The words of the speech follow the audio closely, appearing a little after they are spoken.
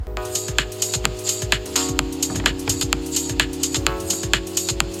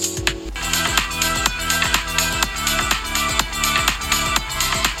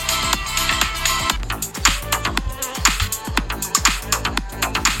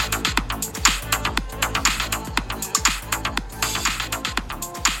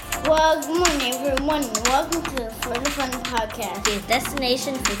Well, good morning, everyone. Welcome to the Florida Fun Podcast. Your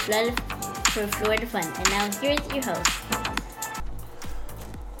destination for Florida Fun. And now here's your host.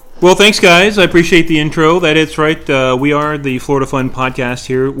 Well, thanks, guys. I appreciate the intro. That is right. We are the Florida Fun Podcast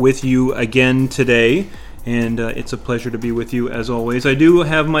here with you again today. And it's a pleasure to be with you as always. I do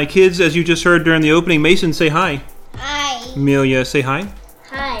have my kids, as you just heard during the opening. Mason, say hi. Hi. Amelia, say hi.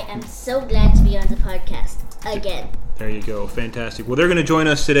 Hi, I'm so glad to be on the podcast again. There you go. Fantastic. Well, they're going to join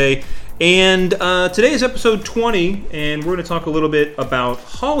us today. And today is episode 20, and we're going to talk a little bit about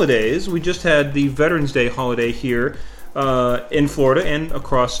holidays. We just had the Veterans Day holiday here in Florida and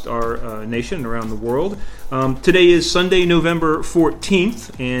across our nation and around the world. Today is Sunday, November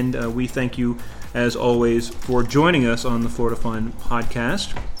 14th, and we thank you, as always, for joining us on the Florida Fun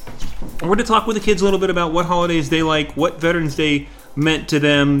Podcast. We're going to talk with the kids a little bit about what holidays they like, what Veterans Day meant to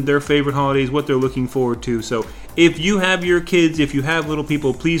them, their favorite holidays, what they're looking forward to. So if you have your kids, if you have little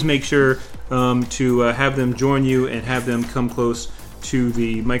people, please make sure to have them join you and have them come close to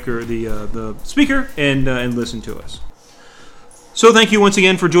the the speaker and listen to us. So thank you once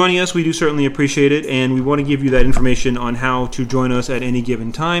again for joining us. We do certainly appreciate it, and we want to give you that information on how to join us at any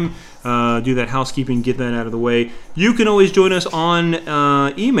given time. Do that housekeeping, get that out of the way. You can always join us on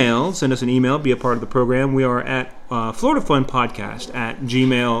email. Send us an email, be a part of the program. We are at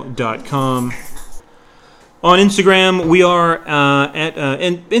floridafunpodcast@gmail.com. On Instagram, we are at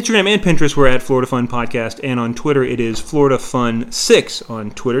Instagram and Pinterest, we're at Florida Fun Podcast, and on Twitter, it is Florida Fun 6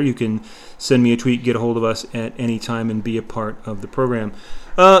 on Twitter. You can send me a tweet, get a hold of us at any time, and be a part of the program.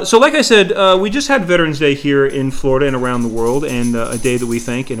 So like I said, we just had Veterans Day here in Florida and around the world, and a day that we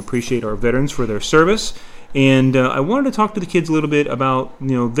thank and appreciate our veterans for their service. And I wanted to talk to the kids a little bit about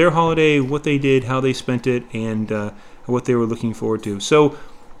their holiday, what they did, how they spent it, and what they were looking forward to. So,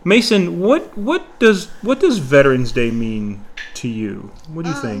 Mason, what does Veterans Day mean to you? What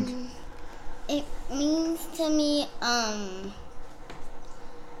do you think? It means to me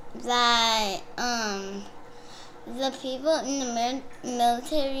that the people in the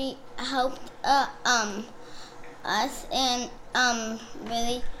military helped us and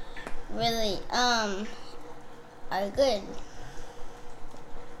really are good.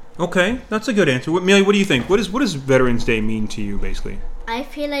 Okay, that's a good answer. Amelia, what do you think? What does Veterans Day mean to you, basically? I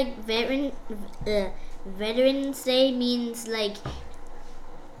feel like Veterans Day means like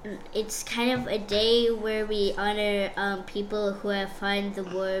it's kind of a day where we honor people who have fought in the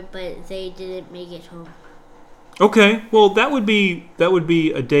war but they didn't make it home. Okay, well that would be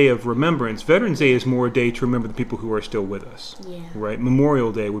a day of remembrance. Veterans Day is more a day to remember the people who are still with us. Yeah. Right.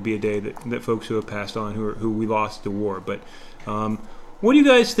 Memorial Day would be a day that folks who have passed on, who we lost to war. But what do you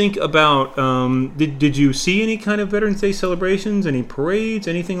guys think about? Did you see any kind of Veterans Day celebrations? Any parades?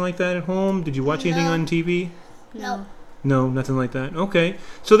 Anything like that at home? Did you watch anything on TV? No. No, nothing like that. Okay.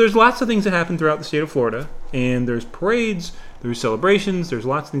 So there's lots of things that happen throughout the state of Florida, and there's parades, there's celebrations, there's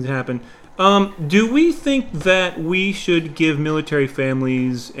lots of things that happen. Do we think that we should give military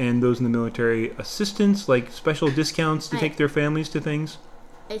families and those in the military assistance, like special discounts to take their families to things?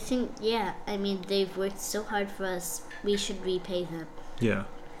 I think, yeah. I mean, they've worked so hard for us. We should repay them. Yeah,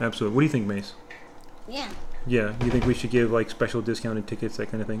 absolutely. What do you think, Mace? Yeah. Yeah, you think we should give like special discounted tickets, that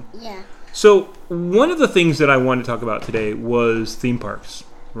kind of thing? Yeah. So one of the things that I wanted to talk about today was theme parks,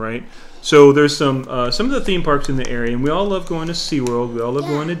 right? So there's some of the theme parks in the area, and we all love going to SeaWorld. We all love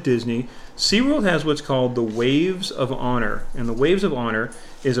going to Disney. SeaWorld has what's called the Waves of Honor, and the Waves of Honor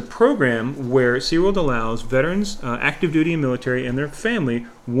is a program where SeaWorld allows veterans, active duty and military, and their family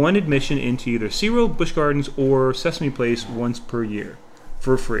one admission into either SeaWorld, Busch Gardens, or Sesame Place once per year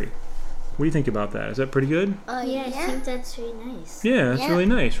for free. What do you think about that? Is that pretty good? Yeah, I think that's really nice. Yeah, that's really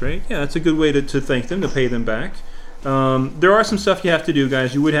nice, right? Yeah, that's a good way to thank them, to pay them back. There are some stuff you have to do,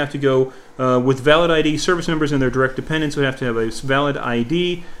 guys. You would have to go with valid ID. Service members and their direct dependents would have to have a valid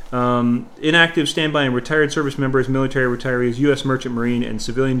ID. Inactive, standby, and retired service members, military retirees, U.S. Merchant Marine, and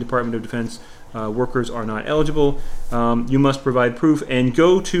Civilian Department of Defense workers are not eligible. You must provide proof and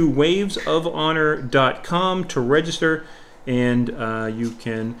go to wavesofhonor.com to register, and you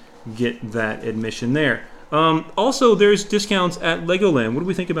can get that admission there. Also, there's discounts at Legoland. What do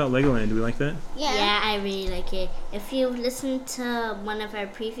we think about Legoland? Do we like that? Yeah, I really like it. If you've listened to one of our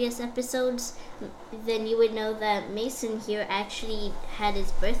previous episodes, then you would know that Mason here actually had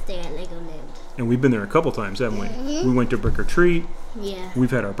his birthday at Legoland. And we've been there a couple times, haven't we? Mm-hmm. We went to Brick or Treat. Yeah.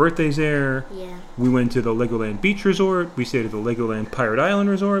 We've had our birthdays there. Yeah. We went to the Legoland Beach Resort. We stayed at the Legoland Pirate Island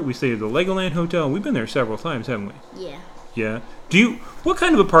Resort. We stayed at the Legoland Hotel. We've been there several times, haven't we? Yeah. Yeah. What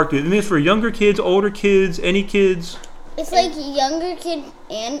kind of a park do you? And it's for younger kids, older kids, any kids? It's like younger kids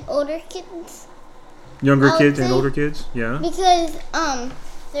and older kids. Younger kids and older kids? Yeah. Because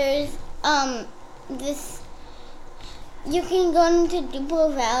there's this. You can go into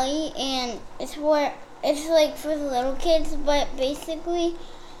Duplo Valley, and it's like for the little kids, but basically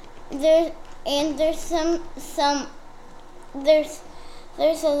there's a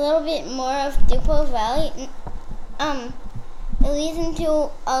little bit more of Duplo Valley. It leads into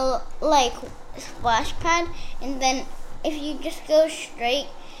a like splash pad, and then if you just go straight,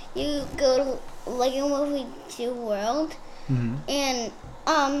 you go to Lego Movie 2 World, and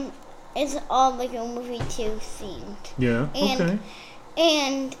it's all Lego Movie 2 themed. Yeah. Okay.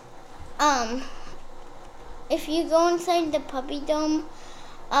 And if you go inside the Puppy Dome,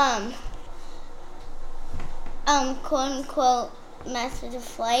 quote unquote Masters of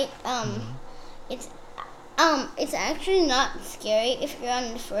Flight, it's actually not scary if you're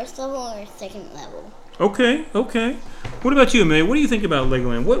on the first level or second level. Okay. What about you, Amelia? What do you think about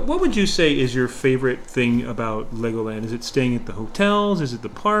Legoland? What would you say is your favorite thing about Legoland? Is it staying at the hotels? Is it the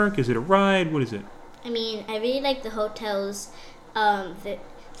park? Is it a ride? What is it? I mean, I really like the hotels.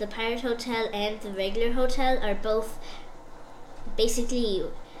 The Pirate Hotel and the regular hotel are both basically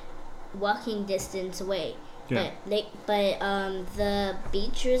walking distance away. Yeah. But the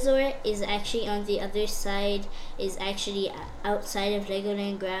beach resort is actually on the other side, is actually outside of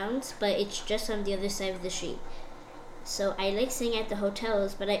Legoland grounds, but it's just on the other side of the street. So I like staying at the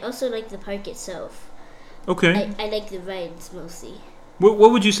hotels, but I also like the park itself. Okay. I like the rides mostly. What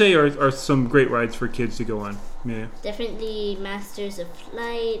would you say are some great rides for kids to go on? Yeah. Definitely Masters of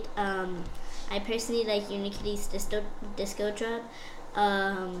Flight. I personally like Unikitty's Disco Drop.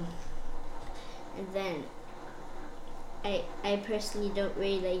 And then I personally don't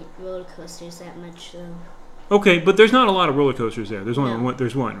really like roller coasters that much though. Okay, but there's not a lot of roller coasters there. There's only No. one.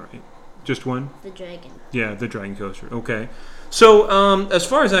 There's one, right? Just one? The Dragon. Yeah, the Dragon Coaster. Okay. So, as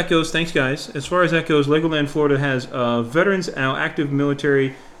far as that goes, thanks, guys. As far as that goes, Legoland Florida has veterans, active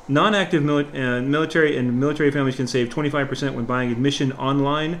military, non-active military, and military families can save 25% when buying admission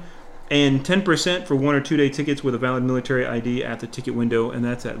online, and 10% for 1 or 2 day tickets with a valid military ID at the ticket window, and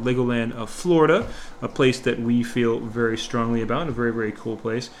that's at Legoland of Florida, a place that we feel very strongly about, a very, very cool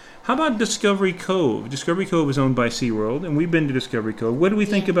place. How about Discovery Cove? Discovery Cove is owned by SeaWorld, and we've been to Discovery Cove. What do we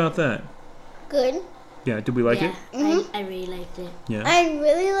think about that? Good. Yeah, did we like it? I really liked it. Yeah. I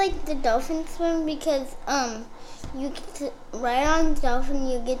really like the dolphin swim because you get to ride on the dolphin,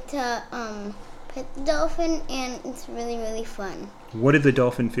 you get to pet the dolphin, and it's really, really fun. What did the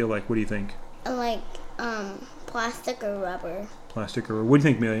dolphin feel like? What do you think? Like plastic or rubber. Plastic or what do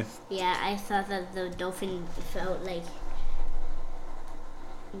you think, Amelia? Yeah, I thought that the dolphin felt like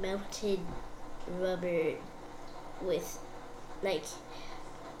melted rubber with like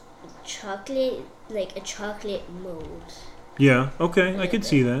chocolate, like a chocolate mold. Yeah, okay, I could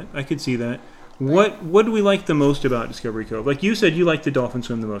see that. What do we like the most about Discovery Cove? Like you said, you like the dolphin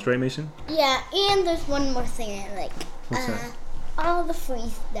swim the most, right, Mason? Yeah, and there's one more thing I like. What's that? All the free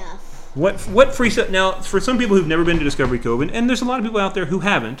stuff. What free stuff? Now, for some people who've never been to Discovery Cove, and there's a lot of people out there who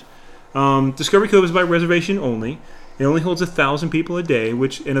haven't, Discovery Cove is by reservation only. It only holds 1,000 people a day,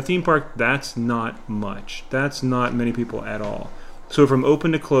 which in a theme park, that's not much. That's not many people at all. So from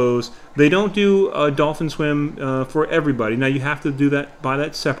open to close, they don't do a dolphin swim for everybody. Now you have to buy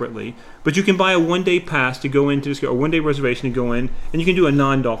that separately. But you can buy a 1-day pass to go into a 1-day reservation to go in, and you can do a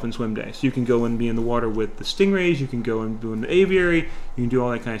non-dolphin swim day. So you can go and be in the water with the stingrays. You can go and do in the aviary. You can do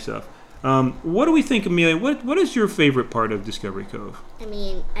all that kind of stuff. What do we think, Amelia? What is your favorite part of Discovery Cove? I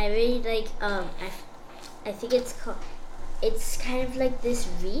mean, I really like I think it's kind of like this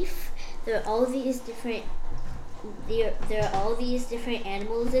reef. There are all these different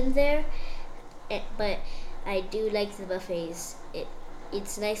animals in there, but I do like the buffets.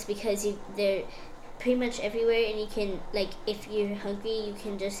 It's nice because they're pretty much everywhere, and you can, like, if you're hungry, you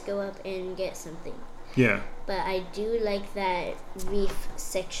can just go up and get something. Yeah. But I do like that reef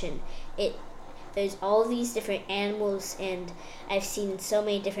section. There's all these different animals, and I've seen so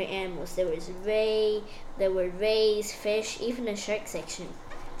many different animals. There were rays, fish, even a shark section.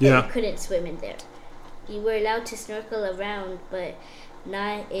 Yeah. You couldn't swim in there. You were allowed to snorkel around, but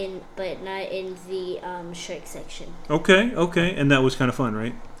not in the shark section. Okay, and that was kind of fun,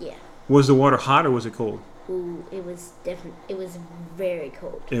 right? Yeah. Was the water hot or was it cold? Ooh, it was very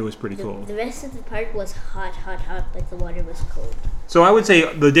cold. It was pretty cold. The rest of the park was hot, but the water was cold. So I would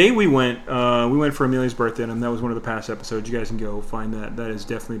say the day we went for Amelia's birthday, and that was one of the past episodes. You guys can go find that. That is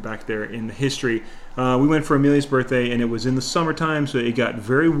definitely back there in the history. We went for Amelia's birthday, and it was in the summertime, so it got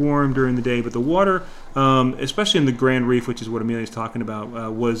very warm during the day. But the water, especially in the Grand Reef, which is what Amelia's talking about,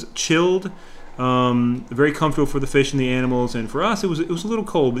 was chilled. Very comfortable for the fish and the animals, and for us it was a little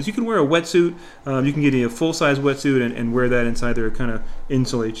cold. But you can wear a wetsuit. You can get a full-size wetsuit and wear that inside there. It kind of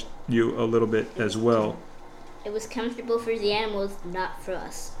insulates you a little bit as well. It was comfortable for the animals, not for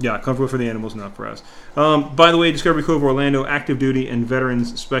us. Yeah, comfortable for the animals, not for us. By the way, Discovery Cove Orlando, active duty and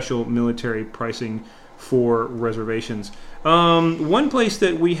veterans special military pricing for reservations. One place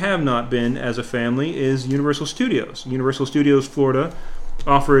that we have not been as a family is Universal Studios. Universal Studios Florida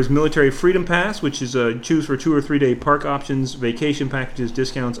offers Military Freedom Pass, which is choose for 2 or 3 day park options, vacation packages,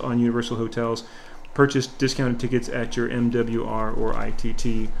 discounts on Universal hotels. Purchase discounted tickets at your MWR or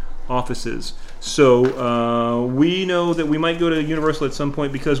ITT offices. So we know that we might go to Universal at some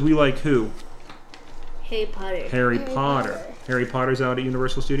point because we like who? Harry Potter. Harry Potter. Harry Potter's out at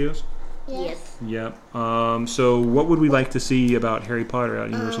Universal Studios? Yes. Yep. So what would we like to see about Harry Potter out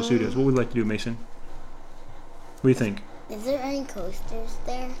at Universal Studios? What would we like to do, Mason? What do you think? Is there any coasters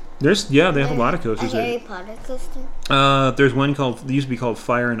there? They have a lot of coasters. A Harry Potter coaster? There's one they used to be called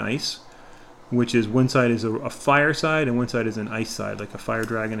Fire and Ice, which is one side is a fire side and one side is an ice side, like a fire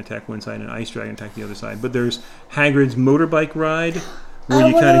dragon attack one side and an ice dragon attack the other side. But there's Hagrid's motorbike ride, where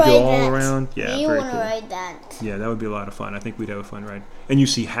you kind of go all around. Yeah, you very want to cool. ride that? Yeah, that would be a lot of fun. I think we'd have a fun ride. And you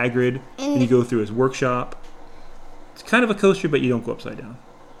see Hagrid, and you go through his workshop. It's kind of a coaster, but you don't go upside down.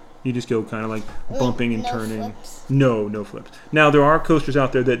 You just go kind of like bumping and turning. Flips. No flips. Now, there are coasters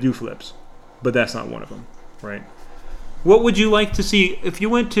out there that do flips, but that's not one of them, right? What would you like to see if you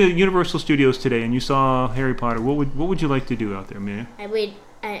went to Universal Studios today and you saw Harry Potter? What would you like to do out there, Mia? I would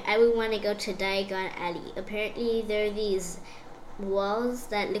want to go to Diagon Alley. Apparently, there are these walls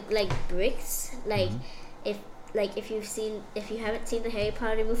that look like bricks. Like if you haven't seen the Harry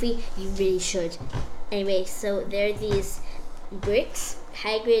Potter movie, you really should. Anyway, so there are these bricks.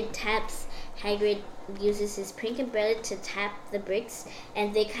 Hagrid uses his pink umbrella to tap the bricks,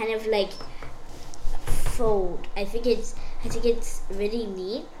 and they kind of like fold. I think it's really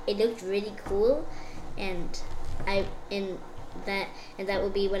neat. It looked really cool, and that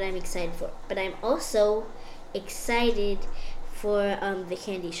would be what I'm excited for. But I'm also excited for the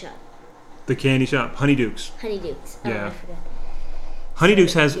candy shop. The candy shop, Honeydukes. Honeydukes. Yeah. I forgot.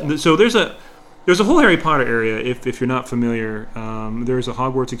 Honeydukes has so there's a whole Harry Potter area. If you're not familiar, there's a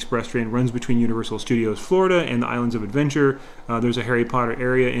Hogwarts Express train runs between Universal Studios Florida and the Islands of Adventure. There's a Harry Potter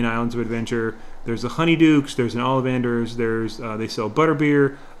area in Islands of Adventure. There's the Honeydukes. There's an Ollivanders. There's they sell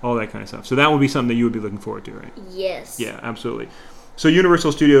butterbeer, all that kind of stuff. So that would be something that you would be looking forward to, right? Yes. Yeah, absolutely. So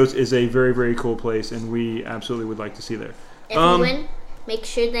Universal Studios is a very, very cool place, and we absolutely would like to see there. Everyone, make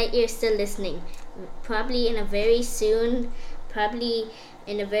sure that you're still listening. Probably in a very soon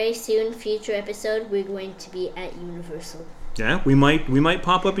future episode, we're going to be at Universal. Yeah, we might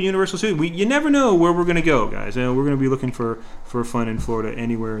pop up at Universal soon. You never know where we're going to go, guys. We're going to be looking for fun in Florida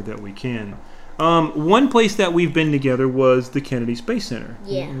anywhere that we can. One place that we've been together was the Kennedy Space Center.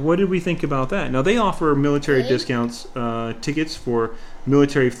 Yeah. What did we think about that? Now, they offer military discounts, tickets for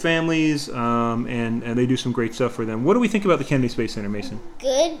military families, and they do some great stuff for them. What do we think about the Kennedy Space Center, Mason?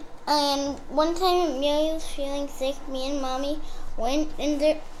 Good. And one time Amelia was feeling sick, me and Mommy went in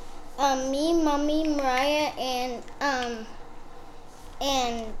there. Me, Mommy, Mariah,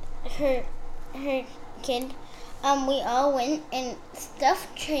 and her kid. We all went and stuff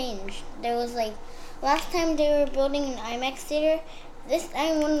changed. There was last time they were building an IMAX theater. This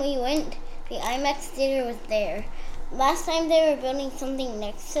time when we went, the IMAX theater was there. Last time they were building something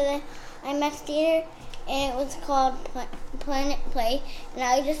next to the IMAX theater, and it was called Planet Play. And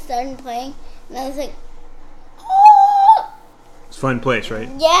I just started playing, and I was like, oh! It's a fun place, right?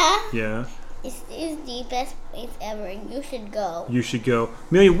 Yeah. Yeah. This is the best place ever, and you should go. You should go.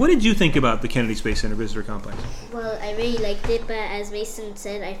 Amelia, what did you think about the Kennedy Space Center Visitor Complex? Well, I really liked it, but as Mason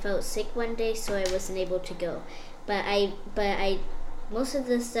said, I felt sick one day, so I wasn't able to go. But I most of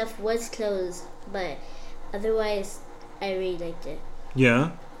the stuff was closed, but otherwise, I really liked it.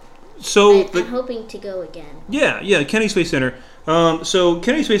 Yeah. So I'm hoping to go again. Yeah, Kennedy Space Center. So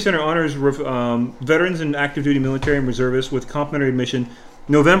Kennedy Space Center honors veterans and active duty military and reservists with complimentary admission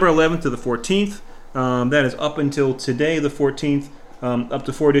November 11th to the 14th. That is up until today, the 14th. Up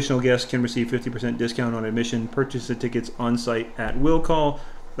to 4 additional guests can receive 50% discount on admission. Purchase the tickets on site at will call.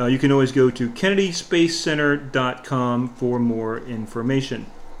 You can always go to KennedySpaceCenter.com for more information.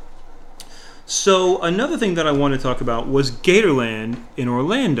 So another thing that I want to talk about was Gatorland in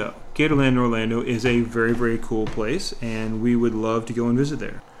Orlando. Gatorland in Orlando is a very, very cool place, and we would love to go and visit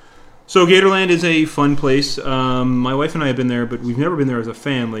there. So Gatorland is a fun place. My wife and I have been there, but we've never been there as a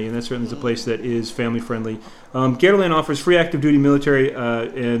family, and that certainly is a place that is family-friendly. Gatorland offers free active duty military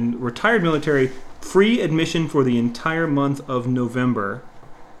and retired military free admission for the entire month of November.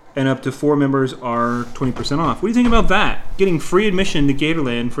 and up to 4 members are 20% off. What do you think about that? Getting free admission to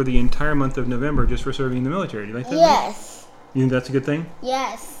Gatorland for the entire month of November just for serving in the military. Do you like that? Yes. You think that's a good thing?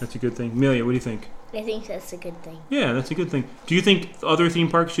 Yes. That's a good thing. Amelia, what do you think? I think that's a good thing. Yeah, that's a good thing. Do you think other theme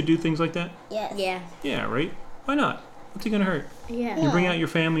parks should do things like that? Yes. Yeah. Yeah, right? Why not? What's it going to hurt? Yeah. You bring out your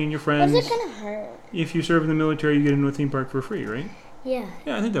family and your friends. What's it gonna hurt? If you serve in the military, you get into a theme park for free, right? Yeah.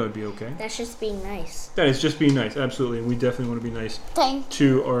 Yeah, I think that would be okay. That's just being nice. That is just being nice, absolutely. And we definitely want to be nice Thank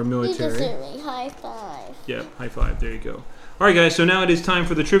to our you. military. Deserve a high five. Yeah, high five. There you go. All right, guys, so now it is time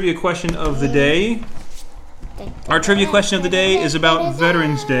for the trivia question of the day. Our trivia question of the day is about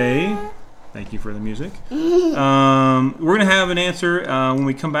Veterans Day. Thank you for the music. We're going to have an answer when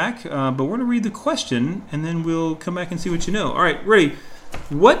we come back, but we're going to read the question, and then we'll come back and see what you know. All right, ready?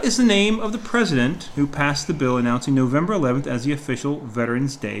 What is the name of the president who passed the bill announcing November 11th as the official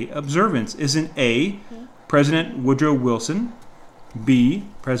Veterans Day observance? Is it A, President Woodrow Wilson, B,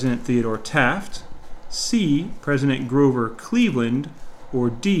 President Theodore Taft, C, President Grover Cleveland, or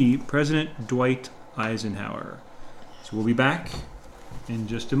D, President Dwight Eisenhower? So we'll be back in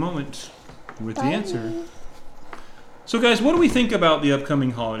just a moment with the answer. So guys, what do we think about the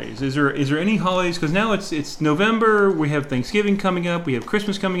upcoming holidays? Is there any holidays? Because now it's November, we have Thanksgiving coming up, we have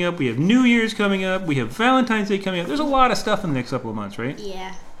Christmas coming up, we have New Year's coming up, we have Valentine's Day coming up. There's a lot of stuff in the next couple of months, right?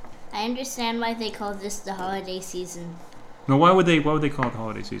 Yeah. I understand why they call this the holiday season. Now, why would they call it the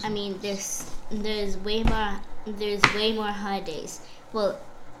holiday season? I mean, there's way more holidays. Well,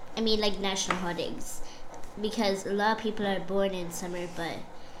 I mean like national holidays, because a lot of people are born in summer, but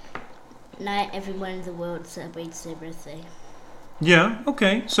not everyone in the world celebrates their birthday. Yeah,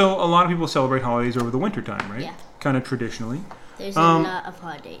 okay. So a lot of people celebrate holidays over the winter time, right? Yeah. Kind of traditionally. There's a lot of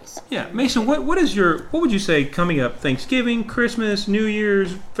holidays. Yeah, Mason, what would you say coming up? Thanksgiving, Christmas, New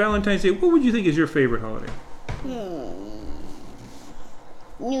Year's, Valentine's Day. What would you think is your favorite holiday? New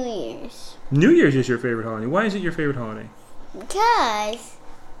Year's. New Year's is your favorite holiday. Why is it your favorite holiday? Because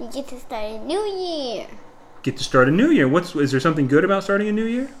you get to start a new year. Get to start a new year. Is there something good about starting a new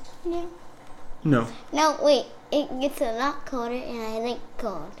year? Yeah. No. No, wait. It gets a lot colder, and I like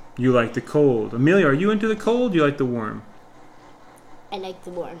cold. You like the cold. Amelia, are you into the cold? You like the warm? I like the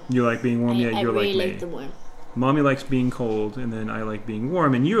warm. You like being warm? Yeah, I you're really like me. like the warm. Mommy likes being cold, and then I like being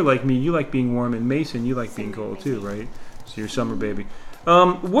warm. And you're like me. You like being warm, and Mason, you like being cold too, right? So you're summer baby.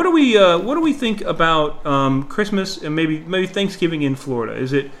 What do we think about Christmas and maybe Thanksgiving in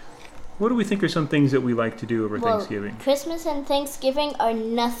Florida? What do we think are some things that we like to do over Thanksgiving? Christmas and Thanksgiving are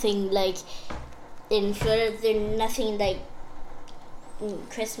nothing like in Florida. They're nothing like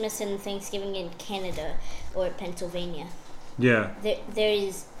Christmas and Thanksgiving in Canada or Pennsylvania. Yeah.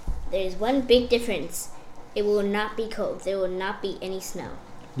 There's one big difference. It will not be cold. There will not be any snow.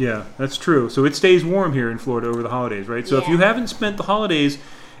 Yeah, that's true. So it stays warm here in Florida over the holidays, right? So if Yeah. you haven't spent the holidays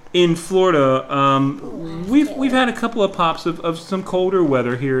in Florida, we've had a couple of pops of some colder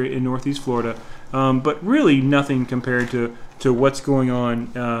weather here in Northeast Florida, but really nothing compared to what's going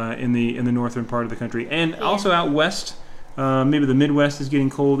on in the northern part of the country, and also out west. Maybe the Midwest is getting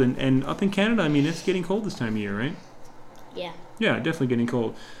cold, and up in Canada, I mean, it's getting cold this time of year, right? Yeah. Yeah, definitely getting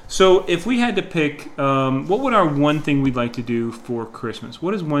cold. So if we had to pick, what would our one thing we'd like to do for Christmas?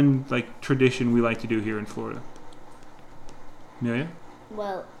 What is one tradition we like to do here in Florida? Amelia?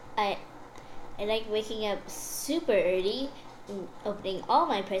 Well, I like waking up super early, and opening all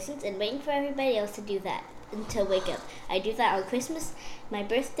my presents, and waiting for everybody else to do that until wake up. I do that on Christmas, my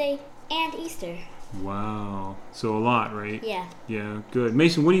birthday, and Easter. Wow. So a lot, right? Yeah. Yeah, good.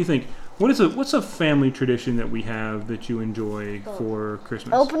 Mason, what do you think? What's a family tradition that we have that you enjoy for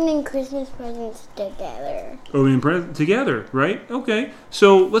Christmas? Opening Christmas presents together. Opening presents together, right? Okay.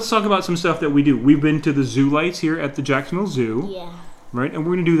 So let's talk about some stuff that we do. We've been to the zoo lights here at the Jacksonville Zoo, Yeah, right? And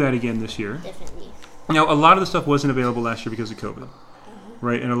we're going to do that again this year. definitely. Now, a lot of the stuff wasn't available last year because of COVID,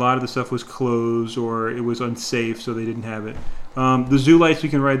 right? And a lot of the stuff was closed or it was unsafe, so they didn't have it. The zoo lights, we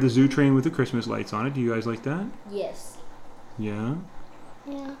can ride the zoo train with the Christmas lights on it. Do you guys like that? Yes. Yeah.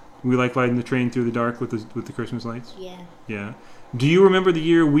 Yeah. We like riding the train through the dark with the Christmas lights. Yeah. Yeah. Do you remember the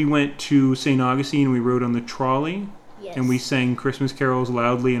year we went to St. Augustine and we rode on the trolley Yes. and we sang Christmas carols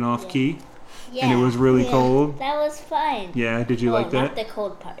loudly and off key? Yeah. And it was really cold. That was fun. Yeah. Did you Well, like that? Not the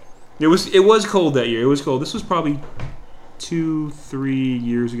cold part. It was cold that year. It was cold. This was probably 2-3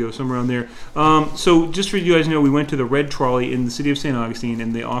 years ago, somewhere around there. So just for you guys to know, we went to the Red Trolley in the city of St. Augustine,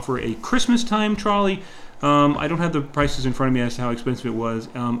 and they offer a Christmas time trolley. I don't have the prices in front of me as to how expensive it was.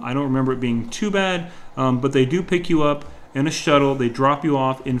 I don't remember it being too bad, but they do pick you up in a shuttle. They drop you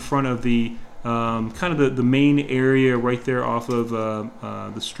off in front of the kind of the main area right there off of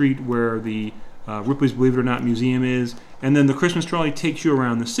the street where the Ripley's Believe It or Not Museum is, and then the Christmas trolley takes you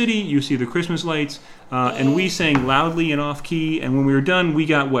around the city. You see the Christmas lights, and we sang loudly and off key. And when we were done, we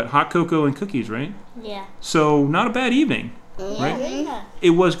got hot cocoa and cookies, right? Yeah. So not a bad evening, right? Yeah.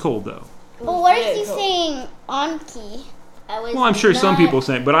 It was cold though. Well, what if you saying on key? Well, I'm sure some people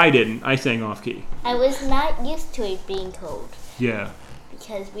sang, but I didn't. I sang off key. I was not used to it being cold Yeah.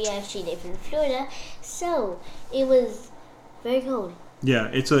 because we actually live in Florida, so it was very cold. Yeah,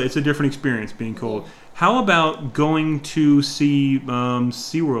 it's a different experience being cold. Yeah. How about going to see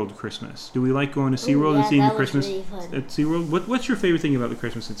SeaWorld Christmas? Do we like going to SeaWorld and seeing the that was Christmas really fun. at SeaWorld? What's your favorite thing about the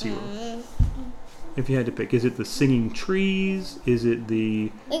Christmas at SeaWorld? If you had to pick, is it the singing trees? Is it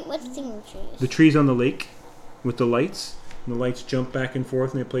the Wait, what's singing trees? the trees on the lake with the lights? And the lights jump back and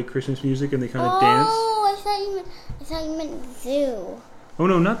forth and they play Christmas music and they kind of dance. Oh, I thought you meant zoo. Oh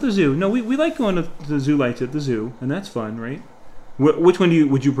no, not the zoo. No, we like going to the zoo lights at the zoo, and that's fun, right? Which one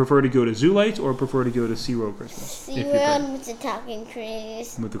would you prefer to go to, zoo lights or prefer to go to SeaWorld Christmas? if you could? SeaWorld with the talking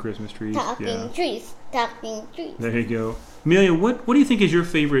trees. With the Christmas trees. Talking Yeah. trees. Talking trees. There you go. Amelia, what do you think is your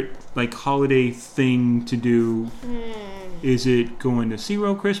favorite holiday thing to do? Is it going to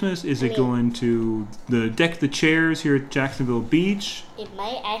SeaWorld Christmas? Is it going to the deck the chairs here at Jacksonville Beach? It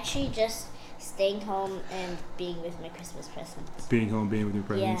might actually just staying home and being with my Christmas presents. Being home, being with your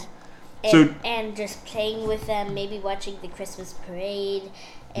presents. Yeah. So- And just playing with them, maybe watching the Christmas parade,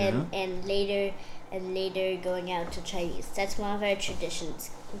 and later going out to Chinese. That's one of our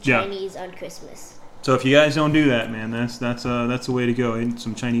traditions. Yeah. Chinese on Christmas. So if you guys don't do that, man, that's the way to go. Eat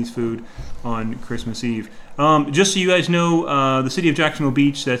some Chinese food on Christmas Eve. Just so you guys know, the city of Jacksonville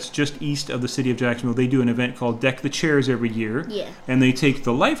Beach, that's just east of the city of Jacksonville, they do an event called Deck the Chairs every year. Yeah. And they take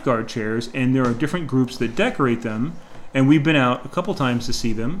the lifeguard chairs, and there are different groups that decorate them. And we've been out a couple times to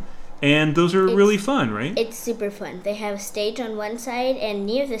see them. And those are really fun, right? It's super fun. They have a stage on one side, and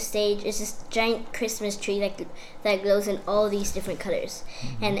near the stage is this giant Christmas tree that glows in all these different colors.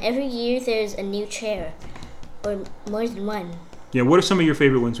 And every year there's a new chair, or more than one. Yeah, what are some of your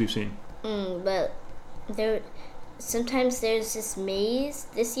favorite ones we've seen? But sometimes there's this maze.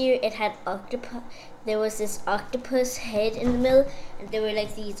 This year it had octopus. There was this octopus head in the middle, and there were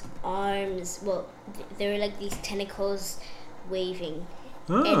these arms. Well, there were these tentacles waving.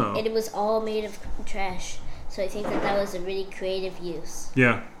 Oh. And it was all made of trash. So I think that was a really creative use.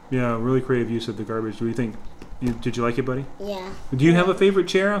 Yeah, really creative use of the garbage. Do you think? Did you like it, buddy? Yeah. Do you have a favorite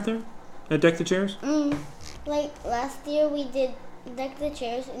chair out there at Deck the Chairs? Like last year we did Deck the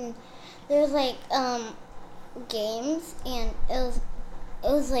Chairs, and there was games, and it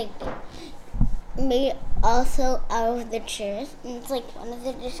was made also out of the chairs, and it's one of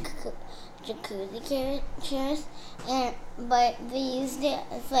the jacuzzi chairs, but they used it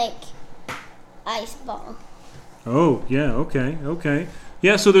as ice ball. Oh, yeah, okay.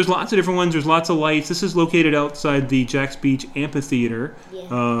 Yeah, so there's lots of different ones. There's lots of lights. This is located outside the Jacks Beach Amphitheater.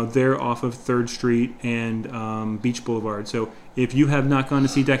 Yeah. There off of 3rd Street and Beach Boulevard. So if you have not gone to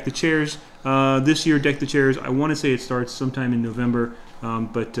see Deck the Chairs, this year Deck the Chairs, I want to say it starts sometime in November,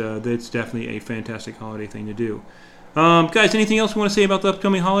 but it's definitely a fantastic holiday thing to do. Guys, anything else you want to say about the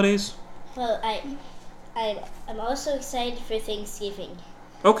upcoming holidays? Well, I'm also excited for Thanksgiving.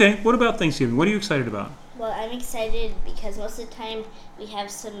 Okay, what about Thanksgiving? What are you excited about? Well, I'm excited because most of the time we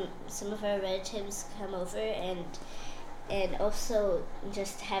have some of our relatives come over, and also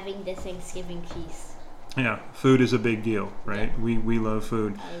just having the Thanksgiving feast. Yeah, food is a big deal, right? We love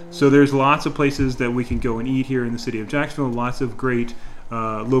food. So there's lots of places that we can go and eat here in the city of Jacksonville, lots of great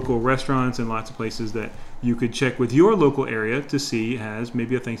local restaurants and lots of places that you could check with your local area to see has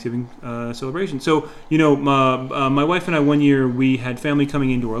maybe a Thanksgiving celebration. So, my wife and I, one year, we had family coming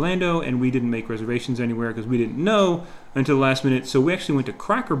into Orlando, and we didn't make reservations anywhere because we didn't know until the last minute. So we actually went to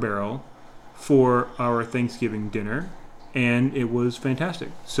Cracker Barrel for our Thanksgiving dinner, and it was fantastic.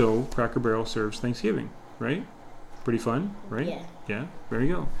 So Cracker Barrel serves Thanksgiving, right? Pretty fun, right? Yeah. Yeah, there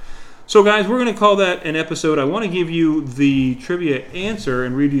you go. So, guys, we're going to call that an episode. I want to give you the trivia answer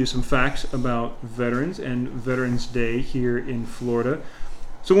and read you some facts about veterans and Veterans Day here in Florida.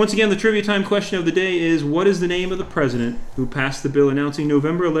 So, once again, the trivia time question of the day is, what is the name of the president who passed the bill announcing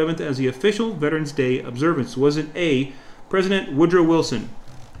November 11th as the official Veterans Day observance? Was it A, President Woodrow Wilson,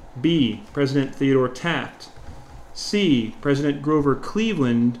 B, President Theodore Taft, C, President Grover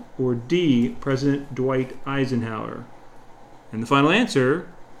Cleveland, or D, President Dwight Eisenhower? And the final answer...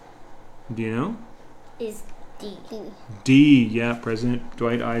 Do you know? Is D. D, yeah, President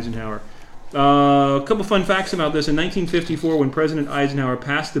Dwight Eisenhower. A couple fun facts about this. In 1954, when President Eisenhower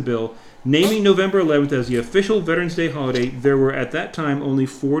passed the bill naming November 11th as the official Veterans Day holiday, there were at that time only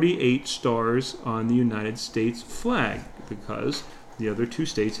 48 stars on the United States flag because the other two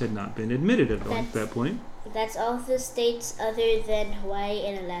states had not been admitted at that point. That's all the states other than Hawaii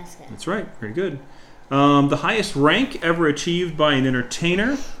and Alaska. That's right. Very good. The highest rank ever achieved by an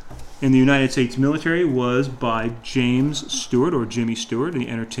entertainer in the United States military was by James Stewart, or Jimmy Stewart, the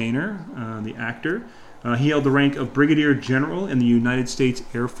entertainer, the actor. He held the rank of Brigadier General in the United States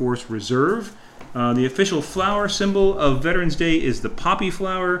Air Force Reserve. The official flower symbol of Veterans Day is the poppy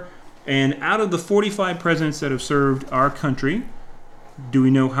flower. And out of the 45 presidents that have served our country, do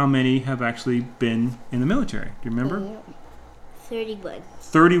we know how many have actually been in the military? Do you remember? 31.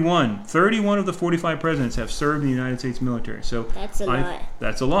 31. 31 of the 45 presidents have served in the United States military. So That's a lot.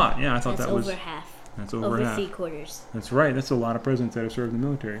 That's a lot. Yeah, I thought That's that was over half. That's over Over half. 3/4. That's right. That's a lot of presidents that have served in the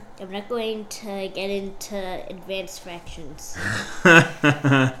military. I'm not going to get into advanced fractions.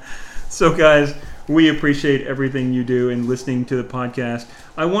 So, guys, we appreciate everything you do in listening to the podcast.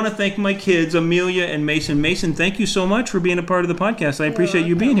 I want to thank my kids, Amelia and Mason. Mason, thank you so much for being a part of the podcast. I appreciate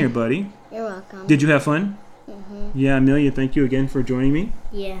you being here, buddy. You're welcome. Did you have fun? Mm-hmm. Yeah, Amelia, thank you again for joining me.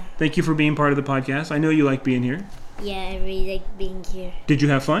 Yeah. Thank you for being part of the podcast. I know you like being here. Yeah, I really like being here. Did you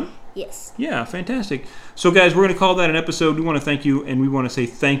have fun? Yes. Yeah, fantastic. So, guys, we're going to call that an episode. We want to thank you, and we want to say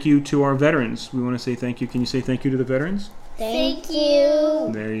thank you to our veterans. We want to say thank you. Can you say thank you to the veterans? Thank you.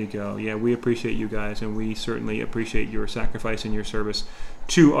 There you go. Yeah, we appreciate you guys, and we certainly appreciate your sacrifice and your service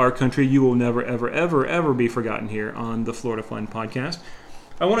to our country. You will never, ever, ever, ever be forgotten here on the Florida Fun Podcast.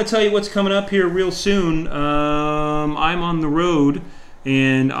 I want to tell you what's coming up here real soon. I'm on the road,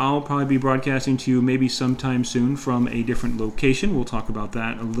 and I'll probably be broadcasting to you maybe sometime soon from a different location. We'll talk about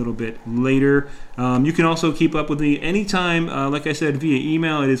that a little bit later. You can also keep up with me anytime, like I said, via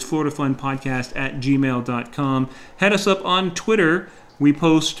email. It is FloridaFunPodcast@gmail.com. Head us up on Twitter. We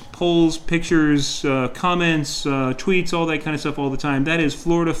post polls, pictures, comments, tweets, all that kind of stuff all the time. That is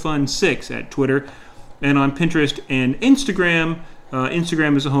FloridaFun6 at Twitter. And on Pinterest and Instagram,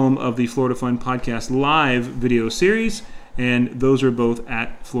 Instagram is the home of the Florida Fun Podcast live video series. And those are both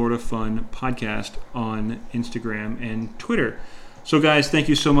at Florida Fun Podcast on Instagram and Twitter. So, guys, thank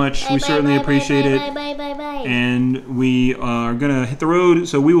you so much. We certainly appreciate it. Bye. And we are going to hit the road,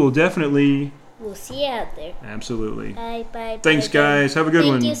 so we will definitely... We'll see you out there. Absolutely. Bye. Thanks, guys. Have a good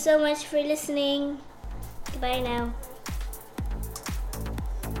one. Thank you so much for listening. Goodbye now.